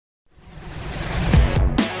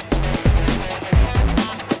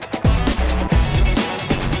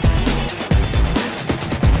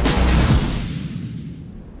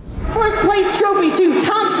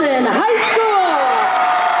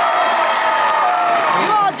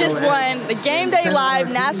just won the Game Day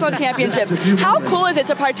Live National Championships. How cool is it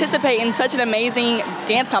to participate in such an amazing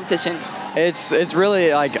dance competition? It's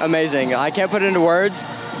really like amazing. I can't put it into words,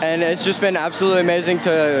 and it's just been absolutely amazing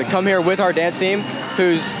to come here with our dance team,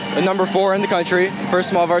 who's number 4 in the country for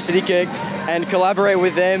small varsity kick, and collaborate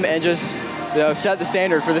with them and just set the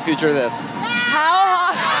standard for the future of this.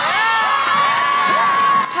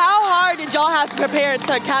 How hard did y'all have to prepare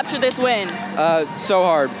to capture this win? So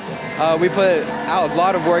hard. We put out a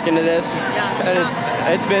lot of work into this, and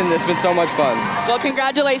it's been so much fun. Well,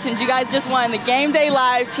 congratulations. You guys just won the Game Day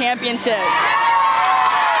Live Championship.